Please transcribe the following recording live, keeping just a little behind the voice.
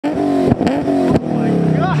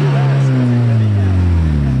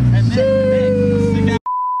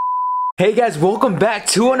Hey guys, welcome back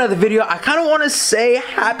to another video. I kind of want to say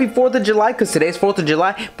happy 4th of July because today's 4th of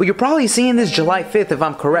July, but you're probably seeing this July 5th if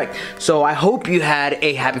I'm correct. So I hope you had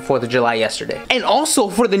a happy 4th of July yesterday. And also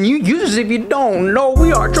for the new users, if you don't know,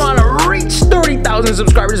 we are trying to reach 30,000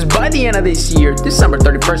 subscribers by the end of this year, December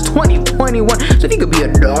 31st, 2021. So if you could be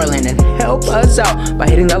a darling and help us out by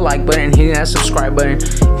hitting that like button and hitting that subscribe button,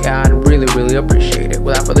 yeah, I'd really appreciate it.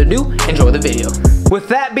 Without further ado, enjoy the video. With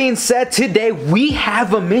that being said, today we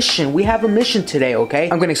have a mission. We have a mission today, okay?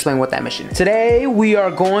 I'm gonna explain what that mission is. Today, we are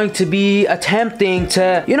going to be attempting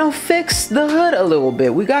to, you know, fix the hood a little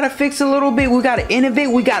bit. We gotta fix a little bit. We gotta innovate.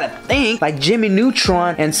 We gotta think like Jimmy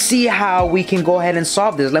Neutron and see how we can go ahead and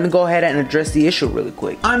solve this. Let me go ahead and address the issue really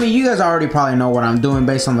quick. I mean, you guys already probably know what I'm doing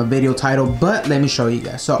based on the video title, but let me show you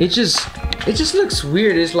guys. So it just looks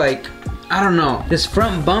weird. It's like, I don't know. This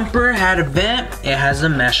front bumper had a vent. It has a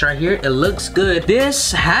mesh right here. It looks good.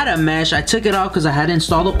 This had a mesh. I took it off because I had to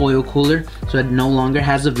install the oil cooler. So it no longer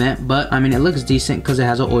has a vent. But I mean, it looks decent because it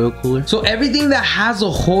has an oil cooler. So everything that has a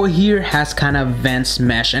hole here has kind of vents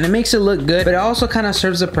mesh. And it makes it look good. But it also kind of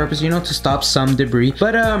serves a purpose, you know, to stop some debris.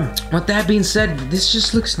 But with that being said, this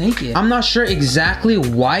just looks naked. I'm not sure exactly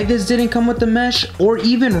why this didn't come with the mesh or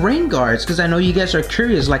even rain guards. Because I know you guys are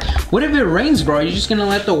curious. Like, what if it rains, bro? You're just going to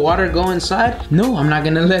let the water go inside? No, I'm not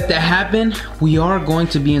gonna let that happen. We are going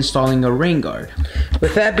to be installing a rain guard.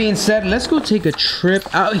 With that being said, let's go take a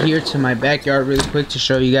trip out here to my backyard really quick to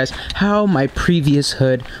show you guys how my previous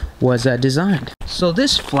hood was designed. So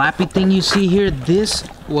this flappy thing you see here, this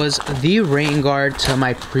was the rain guard to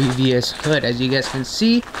my previous hood. As you guys can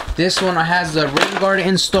see, this one has the rain guard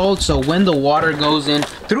installed, so when the water goes in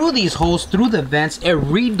through these holes, through the vents, it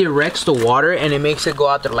redirects the water and it makes it go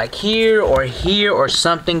out there like here or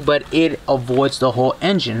something, but it avoids the whole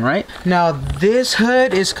engine, right? Now this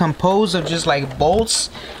hood is composed of just like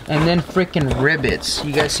bolts and then freaking rivets.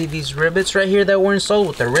 You guys see these rivets right here that were installed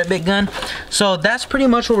with the rivet gun? So that's pretty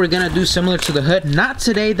much what we're gonna do, similar to the hood. Not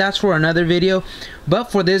today, that's for another video, but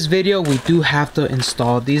for this video we do have to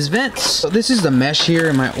install these vents. So this is the mesh here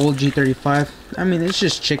in my old G35. I mean, it's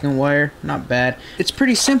just chicken wire, not bad. It's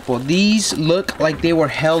pretty simple. These look like they were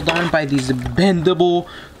held on by these bendable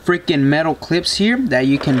freaking metal clips here that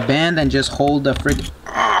you can bend and just hold the freaking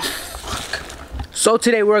So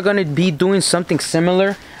today we're gonna be doing something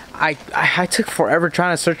similar. I took forever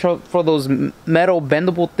trying to search out for those metal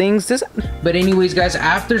bendable things. But anyways guys,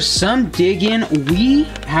 after some digging, we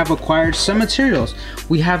have acquired some materials.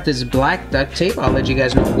 We have this black duct tape. I'll let you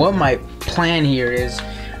guys know what my plan here is.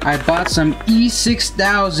 I bought some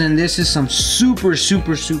E6000. This is some super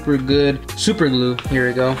good super glue. Here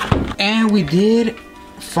we go. And we did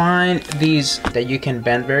find these that you can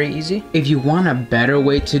bend very easy. If you want a better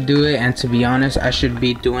way to do it, and to be honest, I should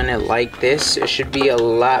be doing it like this. It should be a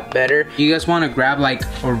lot better. You guys want to grab like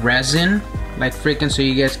a resin, like freaking, so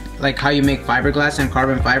you guys like how you make fiberglass and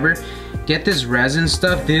carbon fiber. Get this resin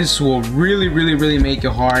stuff. This will really make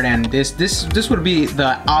it hard, and this would be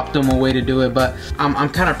the optimal way to do it. But I'm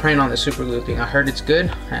kind of praying on the super glue thing. I heard it's good,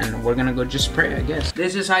 and we're gonna go just pray, I guess.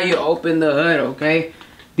 This is how you open the hood, okay?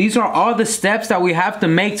 These are all the steps that we have to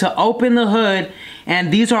make to open the hood,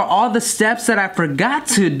 and these are all the steps that I forgot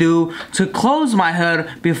to do to close my hood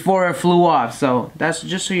before it flew off. So that's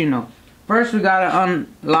just so you know. First, we gotta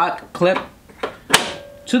unlock clip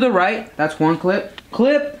to the right. That's one clip.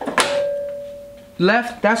 Clip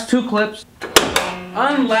left. That's two clips.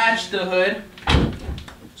 Unlatch the hood.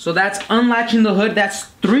 So that's unlatching the hood. That's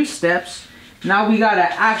 3 steps. Now we gotta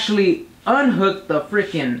actually unhook the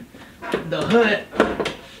freaking hood.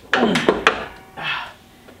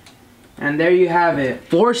 And there you have it,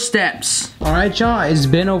 4 steps. All right, y'all, it's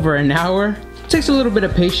been over an hour. It takes a little bit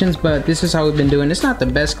of patience, but this is how we've been doing. It's not the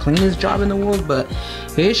best, cleanest job in the world, but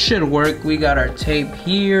it should work. We got our tape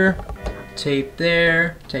here, tape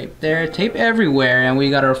there, tape everywhere, and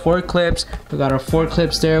we got our 4 clips. We got our 4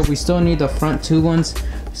 clips there. We still need the front 2 ones.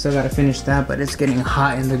 Still gotta finish that, but it's getting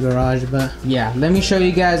hot in the garage. But yeah, let me show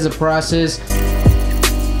you guys the process.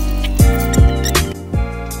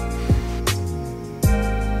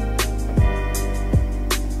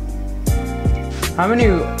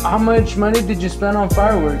 How much money did you spend on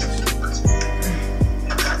fireworks? 300.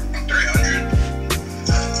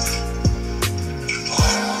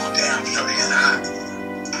 Oh, damn, starting to get hot.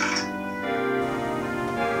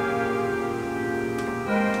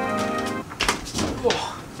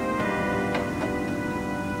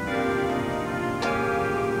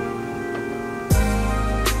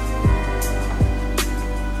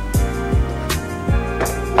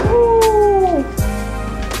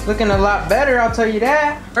 Looking a lot better, I'll tell you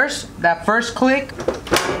that. That first click.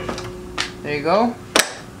 There you go.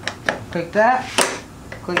 Click that.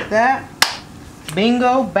 Click that.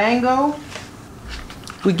 Bingo, bango.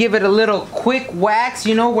 We give it a little quick wax,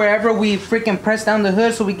 you know, wherever we freaking press down the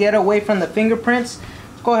hood so we get away from the fingerprints.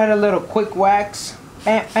 Go ahead, a little quick wax.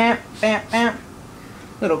 Bam, bam, bam, bam.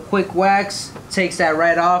 Little quick wax. Takes that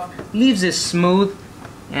right off. Leaves it smooth.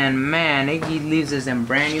 And man, it leaves us in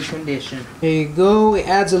brand new condition. There you go. It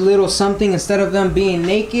adds a little something instead of them being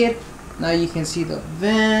naked. Now you can see the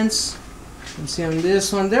vents. You can see on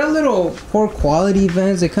this one, they're little poor quality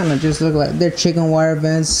vents. They kind of just look like they're chicken wire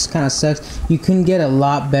vents. Kind of sucks. You can get a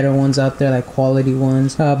lot better ones out there, like quality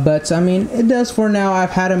ones. But I mean, it does for now.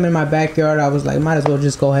 I've had them in my backyard. I was like, might as well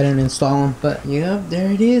just go ahead and install them. But yeah,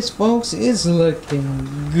 there it is, folks. It's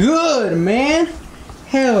looking good, man.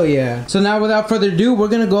 Hell yeah. So now without further ado, we're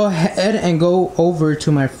gonna go ahead and go over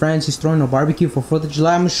to my friends. He's throwing a barbecue for 4th of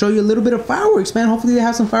July. I'm gonna show you a little bit of fireworks, man. Hopefully they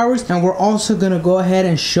have some fireworks. And we're also gonna go ahead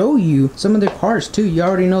and show you some of their cars too. You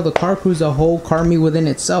already know the car crew's a whole car meet within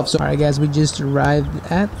itself. So alright guys, we just arrived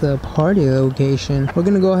at the party location. We're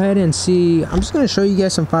gonna go ahead and see. I'm just gonna show you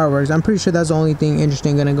guys some fireworks. I'm pretty sure that's the only thing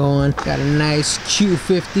interesting gonna go on. Got a nice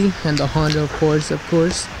Q50 and the Honda of course.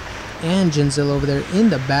 And Genzel over there in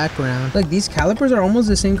the background. Like these calipers are almost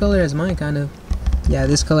the same color as mine, kind of. Yeah,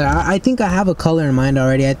 this color. I think I have a color in mind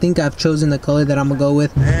already. I think I've chosen the color that I'm gonna go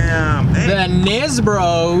with. Damn. The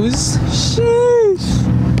Nisbros.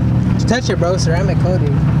 Sheesh. Just touch it, bro. Ceramic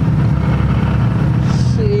coating.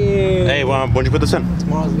 Shit. Hey, when'd you put this in?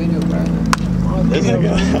 Tomorrow's video, bro. This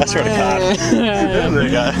nigga. I swear to God. This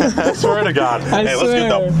nigga. I swear to God. I Hey, swear. let's get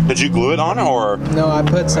though. Did you glue it on or? No, I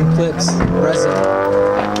put some clips. Resin.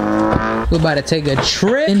 We're about to take a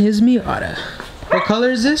trip in his Miata. What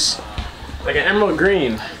color is this? Like an emerald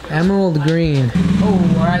green. Emerald green.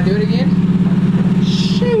 Oh, alright, do it again.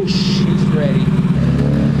 Sheesh. He's ready.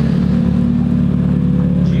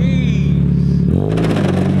 Jeez.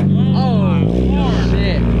 Oh,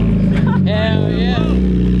 shit. Hell yeah.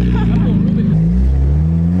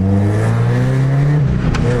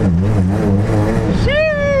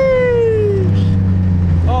 Sheesh.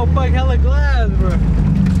 Oh, fuck, hella glass, bro.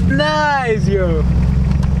 Nice, yo.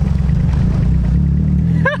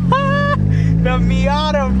 The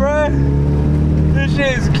Miata, bro. This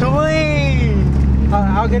shit is clean.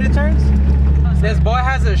 How good it turns? This boy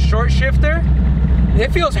has a short shifter.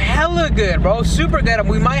 It feels hella good, bro. Super good.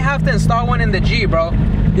 We might have to install one in the G, bro.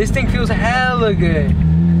 This thing feels hella good.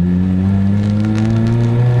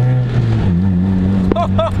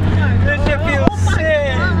 This shit feels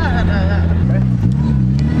sick.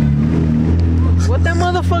 What that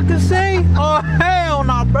motherfucker say? Oh, hell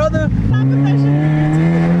no, brother.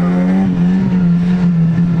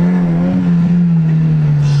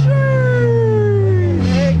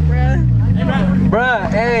 Bruh,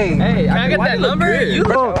 hey. Hey, can I get that number? You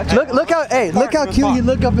Look how cute he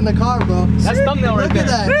looked up in the car, bro. That's thumbnail right Look there. at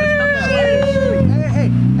that.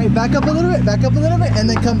 Hey, back up a little bit, and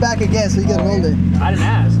then come back again so you can hold it. I didn't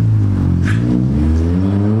ask.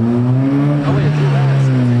 Oh wait,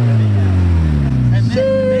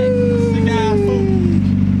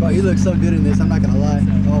 Bro, you look so good in this, I'm not gonna lie.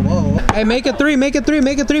 Oh, whoa. Hey, make it three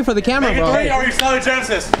for the camera, bro. Or you selling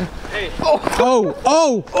Genesis? Oh.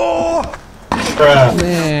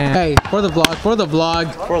 Man. Hey, for the vlog. For the vlog.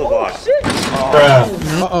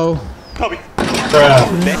 Uh-oh. Kobe.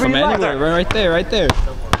 From anywhere, right there.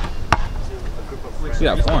 You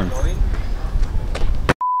got form.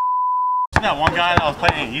 That one guy that was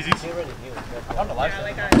playing easy.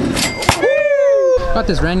 Got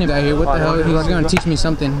this random guy here. What the hell? He's gonna teach me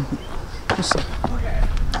something.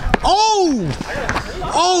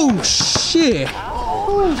 Oh shit!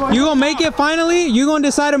 You gonna make it finally? You gonna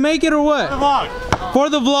decide to make it or what? For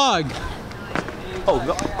the vlog. Oh,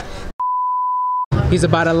 no. He's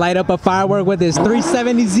about to light up a firework with his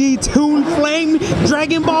 370Z Toon Flame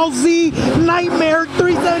Dragon Ball Z Nightmare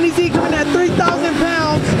 370Z coming at 3,000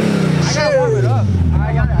 pounds. I gotta warm it up.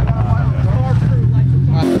 I gotta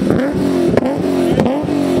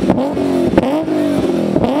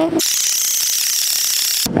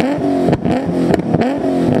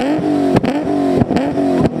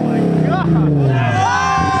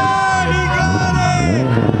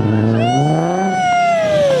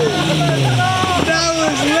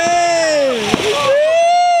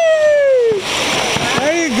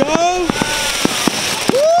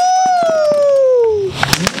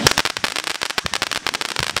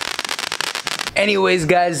Anyways,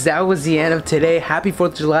 guys, that was the end of today. Happy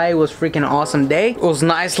 4th of July. It was freaking awesome day. It was a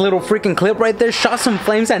nice little freaking clip right there. Shot some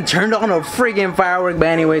flames and turned on a freaking firework. But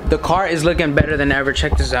anyway, the car is looking better than ever.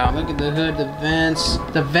 Check this out. Look at the hood, the vents.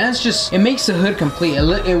 The vents just, it makes the hood complete.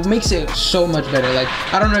 It makes it so much better. Like,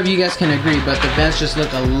 I don't know if you guys can agree, but the vents just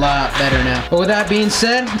look a lot better now. But with that being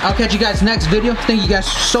said, I'll catch you guys next video. Thank you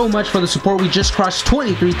guys so much for the support. We just crossed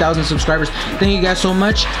 23,000 subscribers. Thank you guys so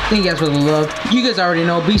much. Thank you guys for the love. You guys already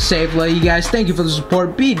know. Be safe. Love you guys. Thank you for the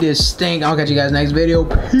support. Be distinct. I'll catch you guys next video.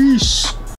 Peace.